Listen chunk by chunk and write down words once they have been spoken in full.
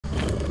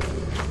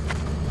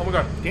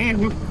my god. Damn,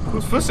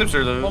 whose footsteps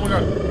are those? Oh my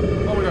god.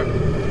 Oh my god.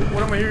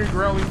 What am I hearing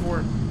growling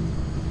for?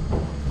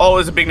 Oh,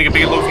 it's a big nigga,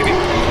 big low kitty.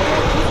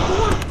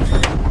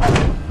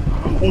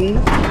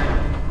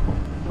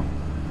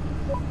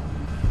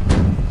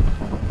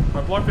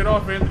 I blocked it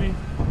off, Anthony.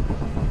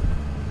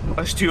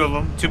 There's two of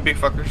them, two big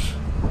fuckers.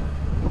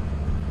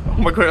 Oh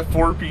my god,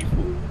 4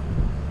 people.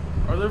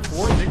 Are there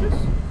 4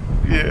 niggas?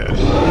 Yeah.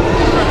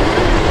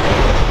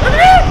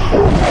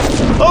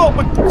 Oh,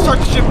 but start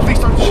the ship, please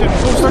start the ship.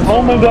 Oh, start the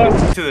Oh my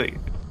god. to the.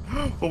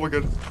 Oh my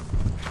god.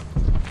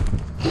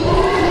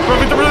 Run,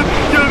 Victor, run!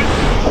 Get out of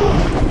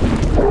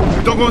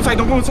here. Don't go inside,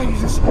 don't go inside.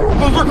 Close the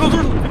door, close the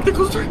door. Victor,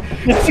 close the door.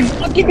 Yes, you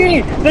fucking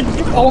me!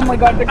 Oh my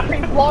god, the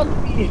crate blocked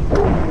me!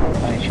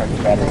 I charged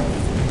the battery.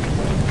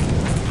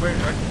 Wait,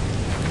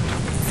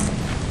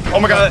 Oh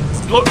my god.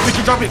 Look,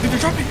 Victor, drop it. Victor,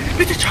 drop it.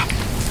 Victor, drop it.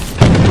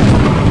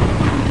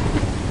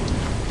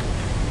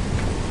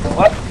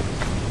 What?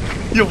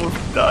 You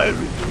almost died.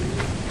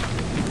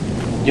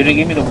 You didn't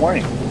give me the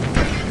warning. watch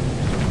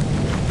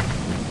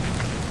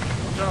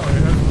out,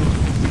 it has to move.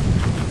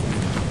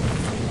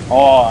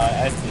 Oh,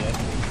 I see it.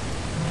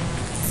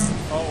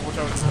 Oh, watch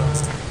out, watch out.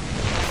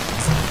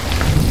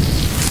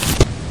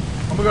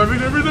 Oh my god,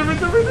 Victor, Victor,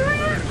 Victor, Victor,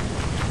 Victor!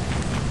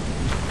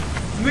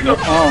 Nigga,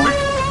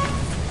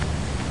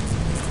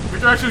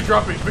 Victor actually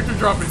drop it. Victor,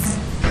 drop it.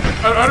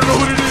 I don't know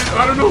what it is.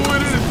 I don't know who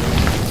it is.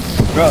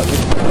 Bro,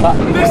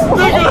 This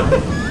nigga!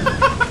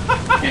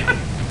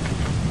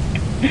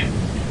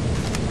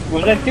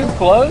 was that too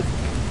close?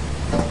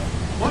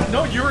 What?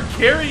 No, you were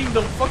carrying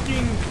the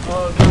fucking,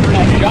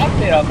 I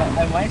dropped it.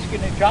 I might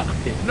gonna drop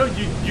it. No,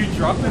 you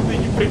dropped it,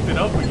 then you picked it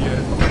up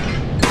again.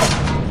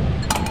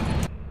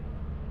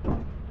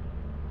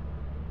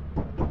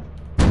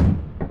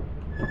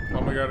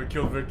 Oh my god, I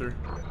killed Victor.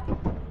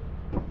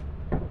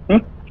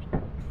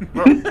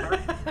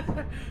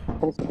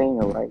 What's paying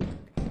a right?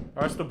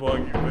 That's the bug,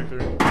 you Victor.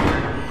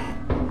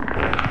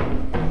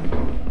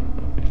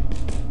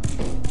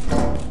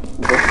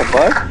 Is this the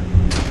bug?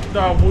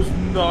 That was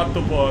not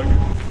the bug.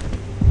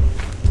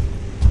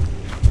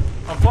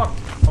 I'm fucked.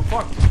 I'm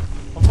fucked.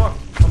 I'm fucked.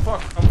 I'm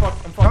fucked. I'm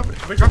fucked. I'm fucked.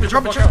 Victor, get the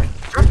fuck out.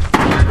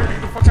 Victor,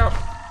 get the fuck out.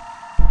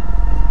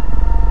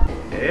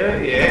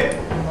 Yeah,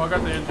 yeah. Oh, I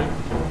got the engine.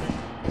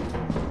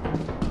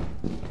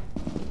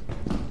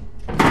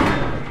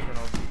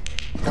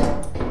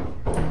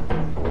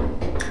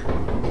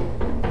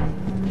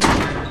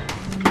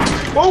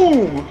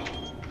 Boom!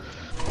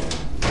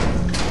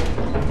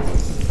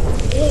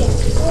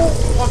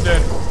 Oh, I'm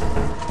dead.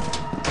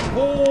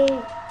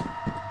 Oh.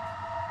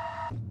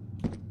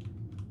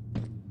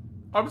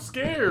 I'm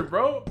scared,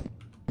 bro.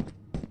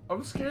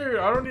 I'm scared.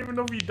 I don't even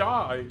know if he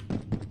died.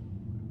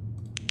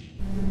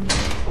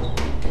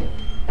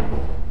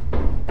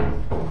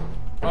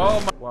 Oh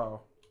my.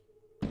 Wow.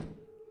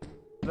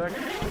 That,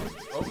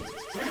 oh.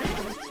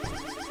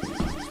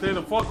 Stay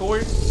the fuck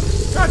away.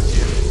 God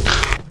damn it.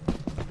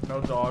 No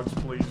dogs,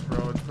 please,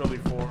 bro. It's really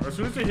 4. As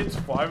soon as it hits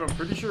 5, I'm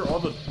pretty sure all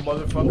the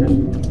motherfuckers.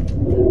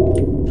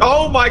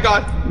 Oh my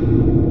god!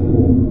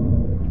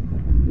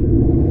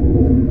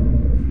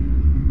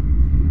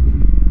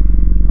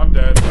 I'm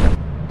dead.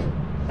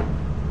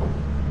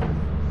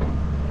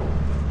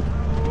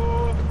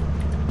 Oh,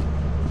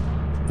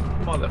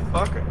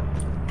 motherfucker.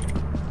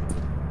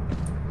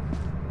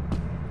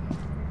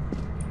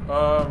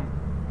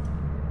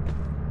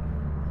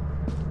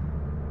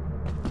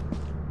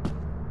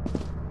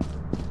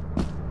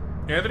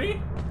 Anthony?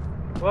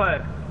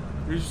 What? Are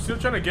you still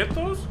trying to get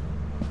those?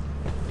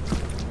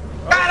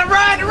 Run!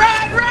 Run!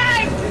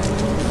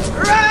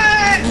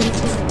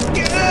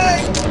 Get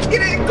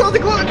in! Close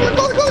it! Close it!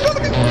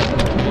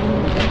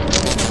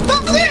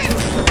 Stop it!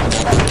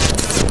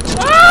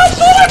 Ah!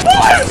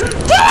 Bullet!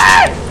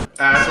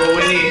 That's what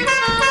we need.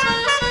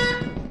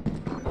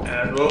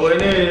 That's what we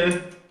need.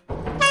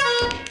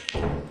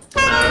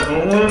 That's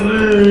what we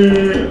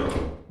need.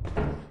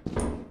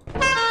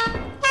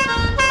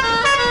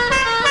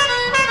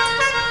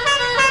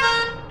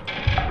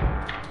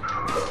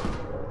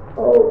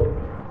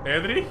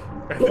 Anthony?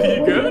 Anthony,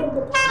 you good?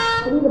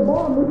 I need a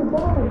bomb. Where's the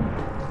bomb?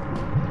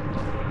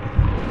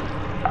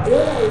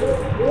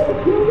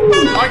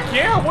 I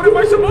can't. What am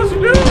I supposed to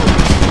do?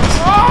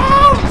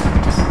 Oh!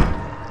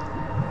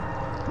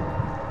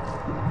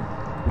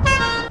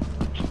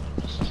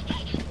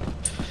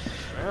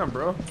 Damn,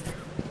 bro.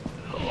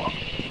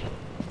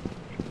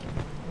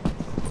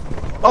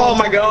 Oh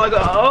my god!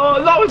 Oh,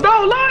 Lois,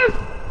 no, Lois!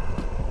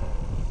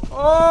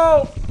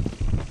 Oh!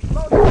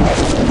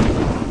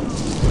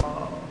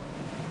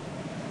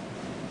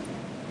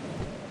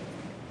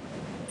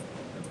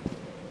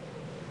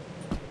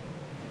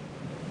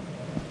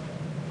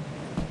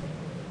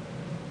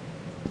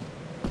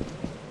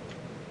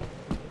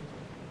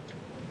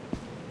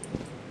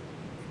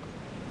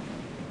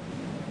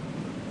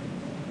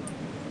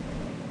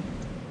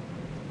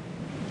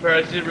 Bro,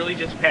 it's just really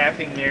just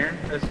passing there.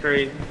 That's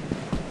crazy.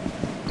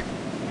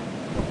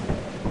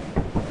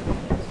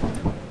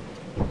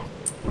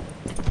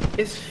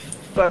 It's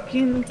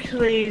fucking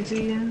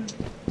crazy.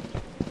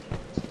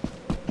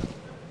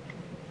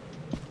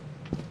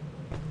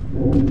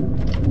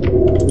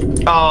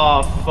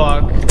 Oh,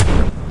 fuck.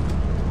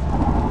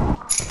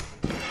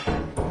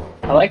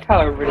 I like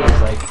how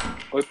everybody's like, are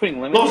we putting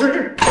limits? Closer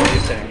here.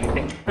 Is there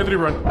anything? Anthony,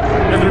 run.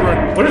 Anthony,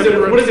 run. What is it?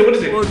 What is it? What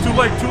is it? Oh, two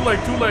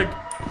leg.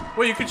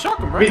 Wait, you can shock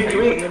him, right?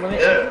 Wait.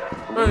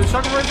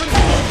 Shock him right there.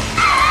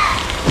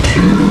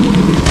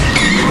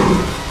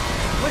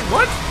 Wait,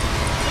 what?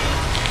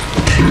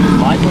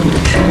 Mine was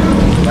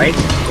right?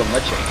 So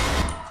much.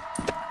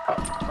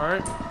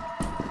 Alright.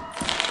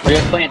 What are you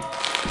guys playing?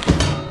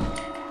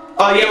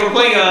 Oh yeah, we're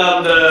playing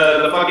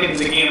the fucking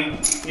the game,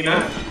 you know?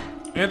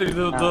 Anthony,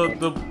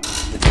 the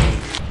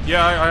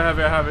yeah, I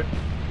have it.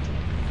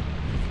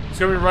 It's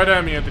coming right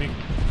at me, Anthony.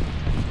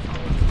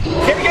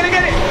 Get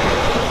it!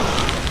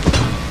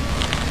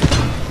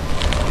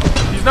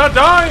 He's not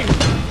dying!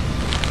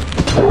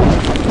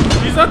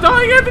 He's not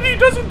dying, Anthony! He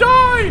doesn't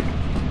die!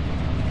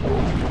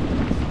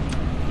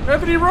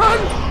 Anthony, run!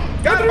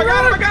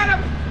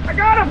 I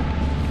got him!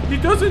 He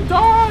doesn't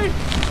die!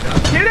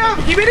 Hit him!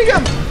 Keep hitting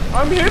him!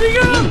 I'm hitting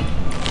him!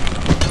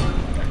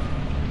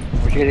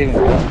 Where'd you even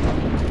go?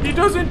 He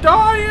doesn't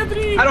die,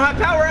 Anthony! I don't have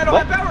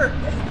power!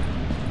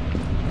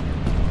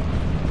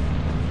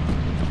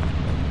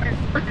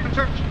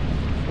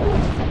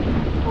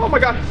 Oh my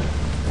god!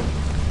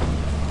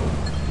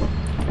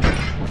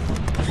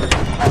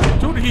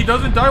 Dude, he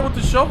doesn't die with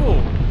the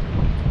shovel!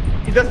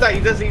 He does die,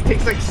 he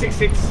takes like 6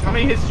 hits. How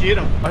many hits did you hit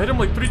him? I hit him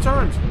like 3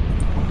 times.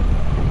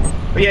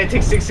 But yeah, it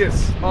takes 6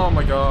 hits. Oh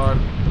my god.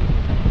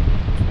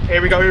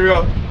 Here we go.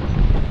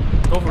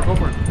 Go for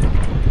it.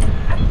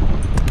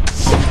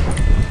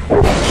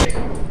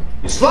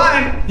 You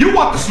slime! You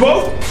want the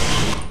smoke?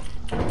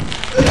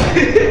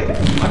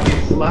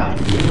 Fucking slime.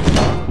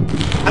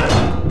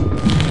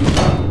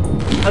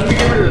 How do we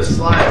get rid of the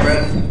slime, bro?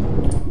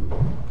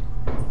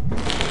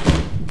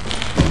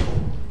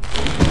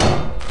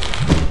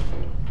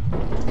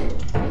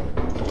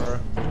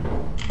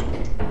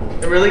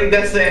 Really?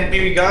 That's the enemy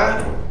we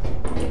got?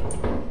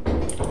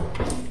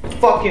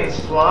 Fucking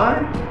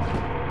slime?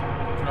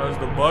 That was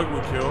the bug we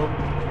killed.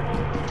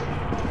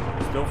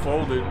 Still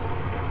folded.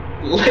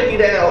 Lay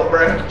down,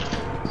 bro.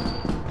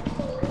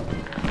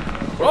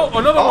 Oh,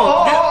 another one!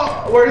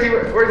 Oh, where's he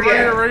at?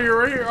 Right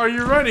here. Are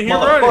you running? He's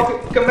running.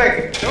 Motherfucker, come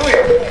back. Come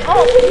here.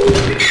 Oh!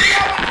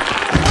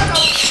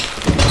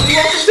 You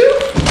want to do?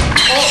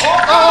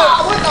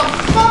 Oh, what the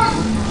fuck?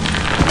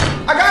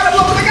 I got him,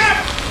 look, I got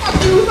him! Fuck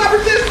you,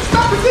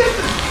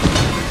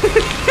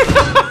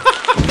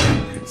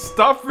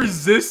 stop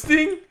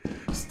resisting!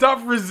 Stop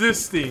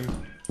resisting!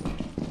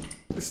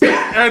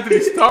 Anthony,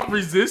 stop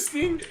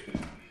resisting?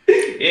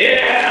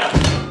 Yeah!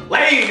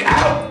 Laid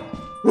out!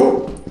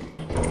 Woo.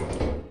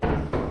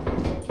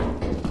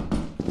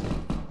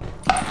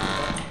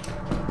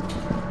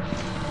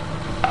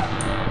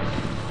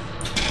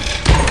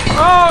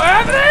 Oh,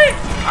 Anthony!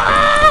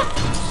 Ah!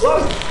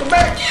 Look, come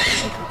back!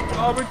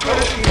 I'm in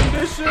critical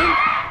condition.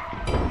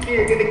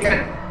 Here, get the gun.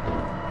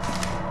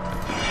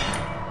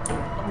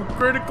 I'm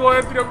critical,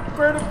 Anthony. I'm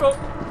critical.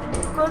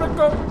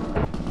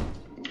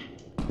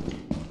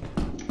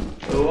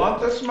 Who want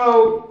the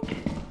smoke?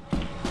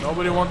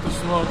 Nobody wants to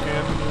smoke,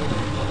 Anthony.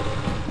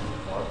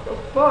 What the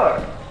fuck?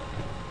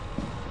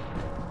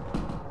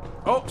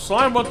 Oh,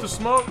 slime wants to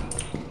smoke.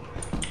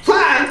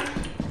 Slime!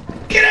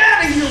 Get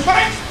out of here,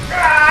 fight!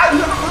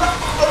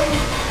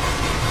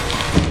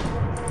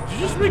 Did you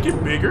just make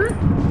it bigger?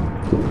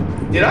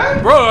 Did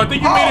I? Bro, I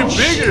think you made it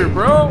bigger, shit.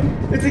 bro.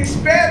 It's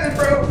expanded,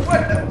 bro.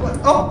 What the? What?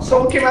 Oh,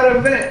 someone came out of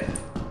a vent.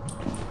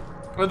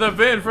 But that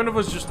vent in front of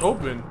us just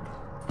opened.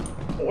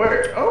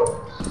 Where? Oh.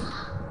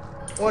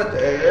 What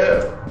the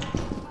hell?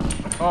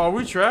 Oh, are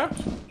we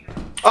trapped?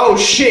 Oh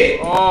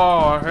shit!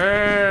 Oh,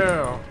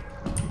 hell.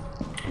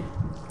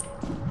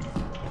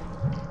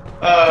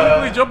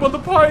 Quickly jump on the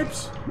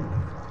pipes.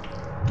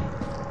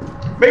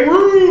 Make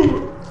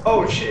room!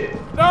 Oh shit!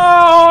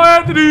 No,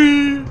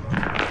 Anthony!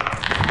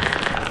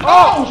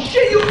 Oh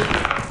shit! You.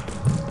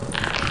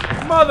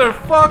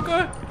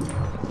 Motherfucker!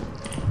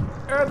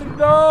 Anthony,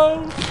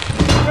 no!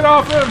 Get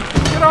off him!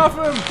 Get off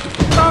him!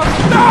 Get off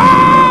him!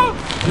 No!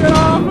 Get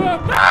off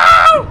him!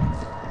 No!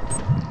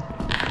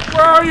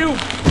 Where are you,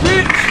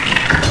 bitch?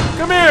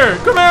 Come here!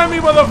 Come at me,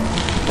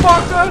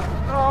 motherfucker!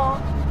 Oh.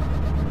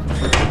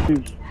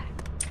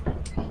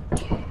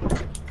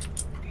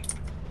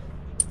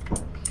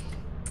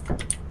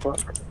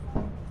 Fuck.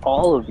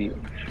 All of you.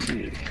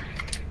 Jeez.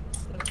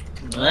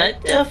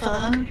 What the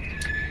fuck?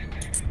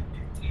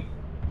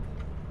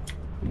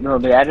 No,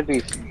 they added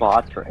these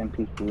bots for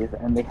NPCs,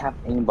 and they have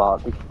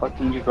aimbot. They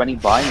fucking just running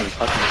by me,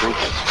 fucking break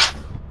it.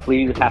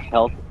 Please have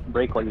health,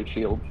 break all your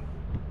shield.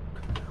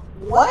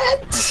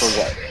 What? And for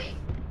what?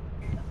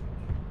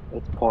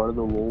 It's part of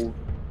the rules.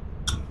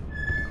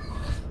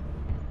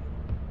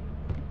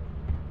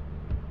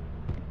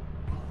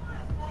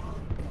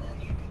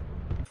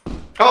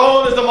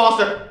 Oh, there's the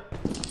monster!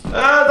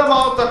 Ah, the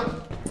monster!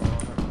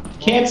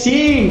 Can't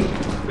see!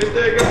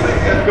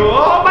 Let's go!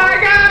 Oh my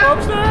god!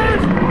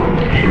 Upstairs!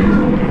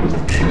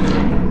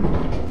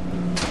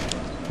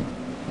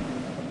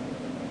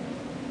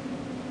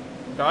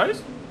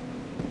 Guys?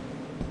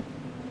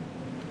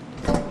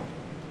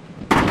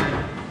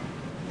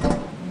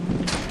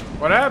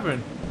 What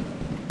happened?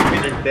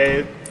 Mr.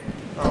 dead.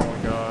 Oh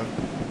my god.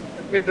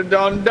 Mr.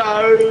 John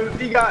died.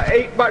 He got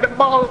ate by the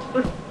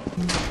monster.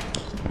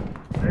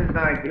 That's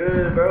not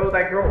good, bro.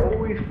 That girl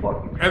always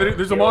fucking. Anthony,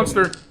 there's a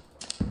monster.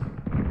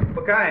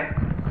 What kind?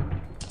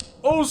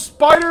 Oh,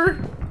 spider!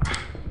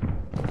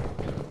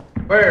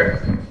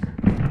 Where?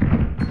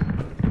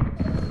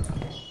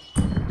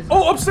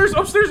 Oh, upstairs,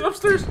 upstairs,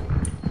 upstairs!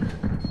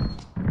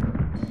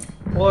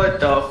 What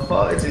the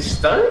fuck? Is it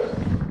stuck?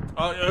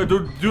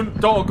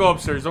 Don't go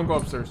upstairs. Don't go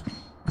upstairs.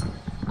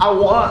 I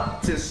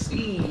want to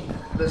see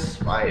the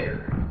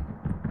spider.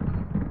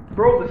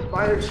 Bro, the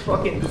spider's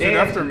fucking Is dancing, it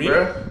after me?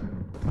 bro.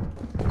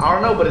 I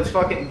don't know, but it's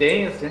fucking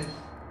dancing.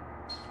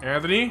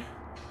 Anthony?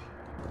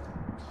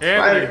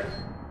 Anthony?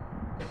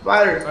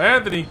 Spider.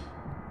 Anthony?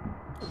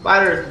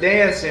 Spider's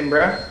dancing,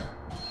 bro.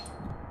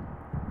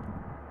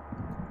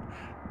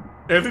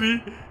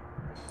 Anthony?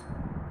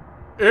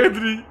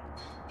 Anthony?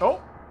 Oh?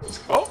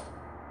 Oh?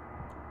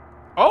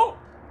 Oh?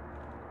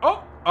 Oh? Fuck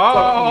you,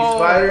 Oh!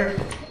 spider.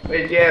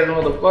 Bitch ass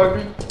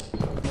motherfucker.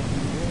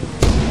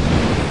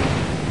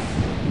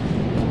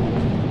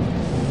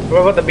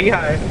 What about the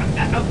beehive?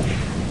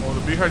 Oh,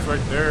 the beehive's right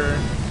there.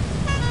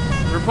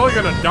 We're probably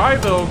gonna die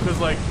though, cause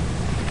like,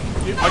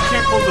 I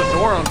can't close the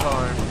door on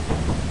time.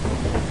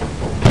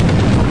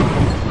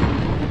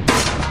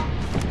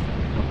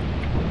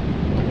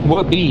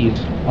 What bees?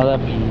 I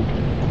love bees.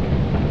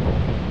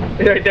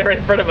 It's right there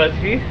in front of us,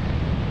 see?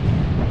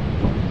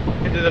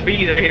 There's a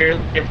bees right here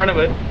in front of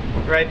us.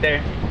 Right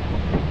there.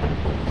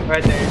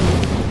 Right there.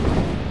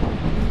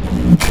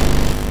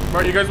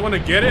 Alright, you guys want to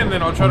get it, and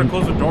then I'll try to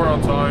close the door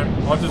on time.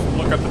 I'll just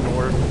look at the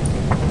door.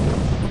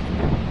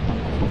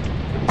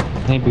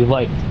 Need to be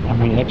light. I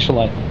mean, extra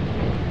light.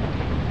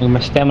 Get my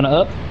stamina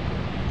up.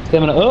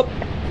 Stamina up.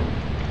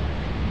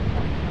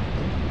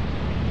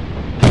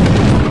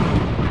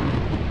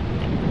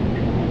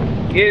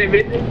 Get it,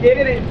 bitch. Get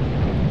it.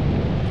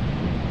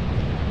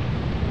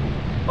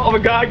 Oh my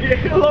god,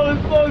 get it. Low,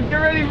 get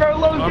ready, bro.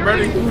 Low, I'm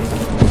ready.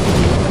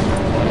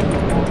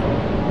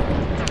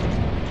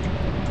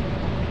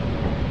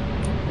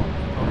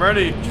 I'm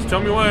ready. Just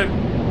tell me when.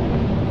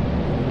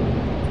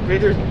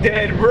 Vader's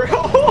dead, bro.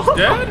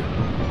 Dead?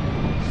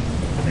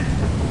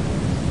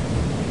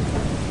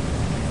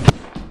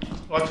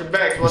 Watch your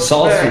back. Watch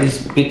Sauce, your back.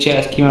 this bitch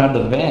ass came out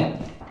of the vent.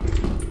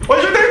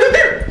 Watch your back, right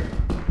there.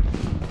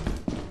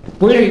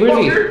 Where is he? Where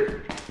is he?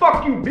 Fucker.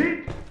 Fuck you,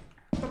 bitch.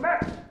 Come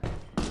back.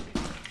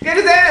 Get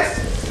his ass.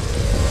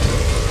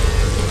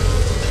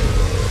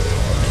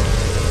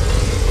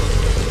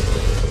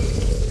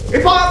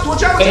 Hey, Pops,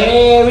 watch out.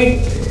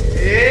 Hey,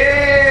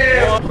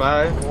 Yeah.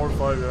 Bye. 4 or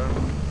 5,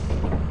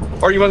 yeah.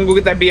 Or you want to go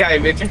get that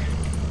beehive, bitch?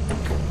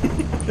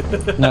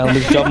 No, let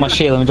me drop my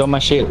shit. Let me drop my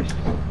shit.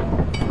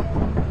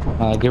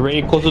 Get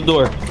ready to close the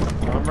door.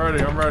 I'm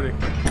ready. I'm ready.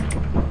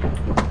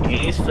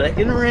 He's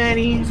fucking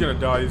ready. He's gonna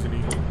die, isn't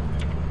he?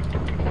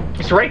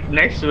 It's right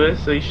next to us,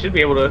 so you should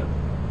be able to.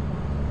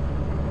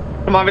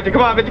 Come on, Victor.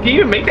 Come on, Victor. Can you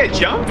even make that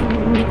jump?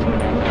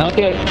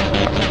 Okay.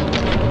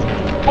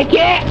 I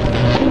can't.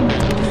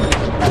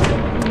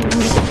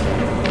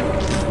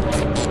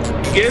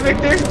 Get it,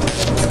 Victor.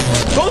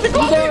 Close it,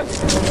 close it.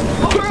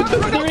 Open it, open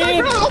it, open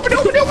it, open it,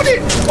 open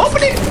it,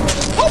 open it,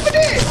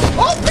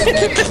 open it.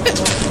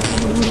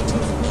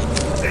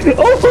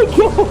 Oh my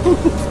god.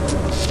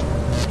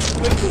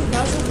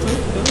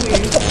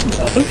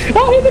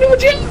 Oh, Anthony,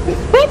 watch out!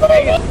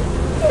 Anthony!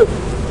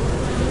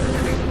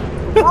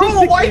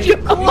 Bro, why'd you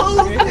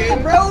close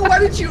it, bro? Why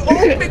did you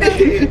open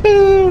it?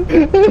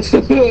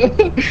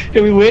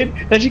 Did we win?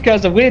 That should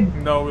cause a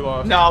win. No, we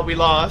lost. No, we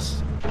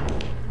lost.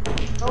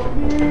 Help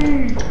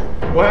me!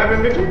 What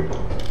happened, Victor?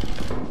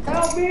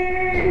 Help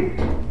me!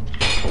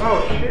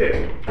 Oh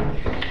shit.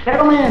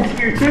 Settleman's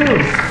here too.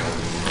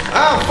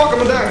 Ah, fuck, I'm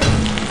gonna die.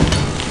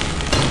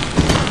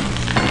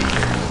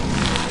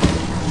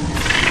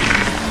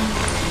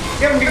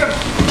 Get him, get him!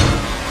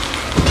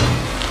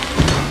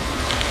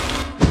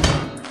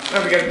 No,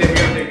 we gotta get this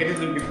loot, get this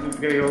loot.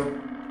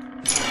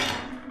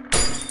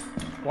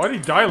 Why'd he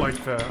die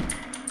like that?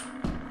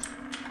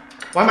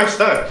 Why am I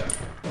stuck?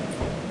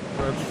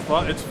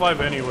 It's 5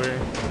 anyway.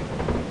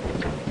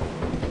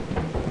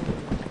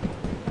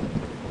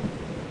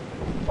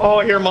 Oh,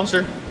 I hear a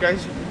monster,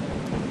 guys.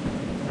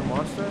 Your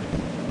monster?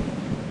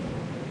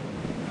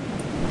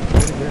 I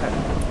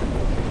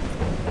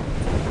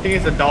think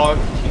it's a dog.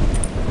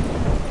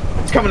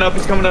 He's coming up,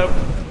 he's coming up.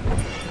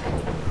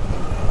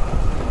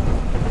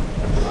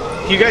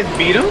 You guys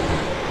beat him?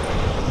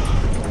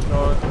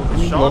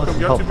 Shock him.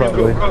 You have to be able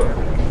to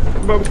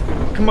Bro,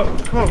 come on,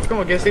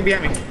 guys, stay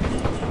behind me.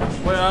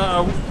 Wait,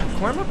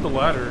 climb up the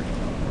ladder.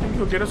 Think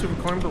he'll get us if we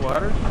climb the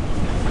ladder?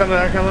 Come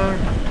on, come on.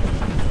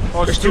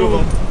 Oh, There's it's 2 of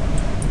them.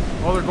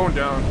 Oh, they're going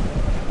down.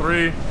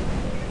 3.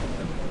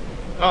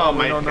 Oh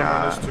my No,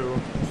 god. there's 2.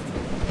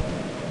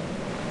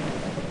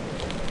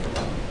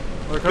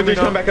 Oh, But they're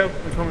coming back up.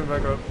 They're coming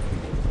back up.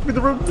 With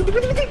the room.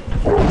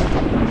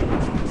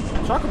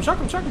 Shock him, shock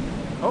him, shock him.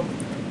 Oh,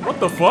 what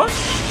the fuck?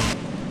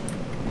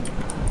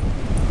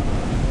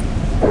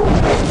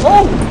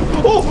 Oh!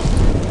 Oh!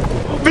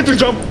 Victor, to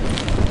jump!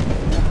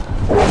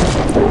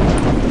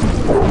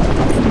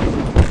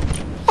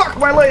 Fuck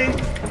my leg!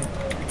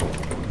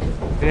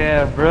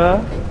 Yeah,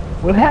 bruh.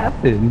 What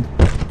happened?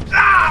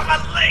 Ah, my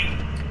leg!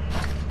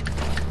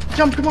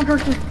 Jump, come on,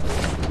 Carson.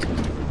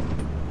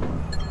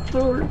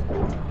 Forward.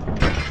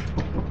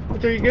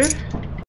 Are you good?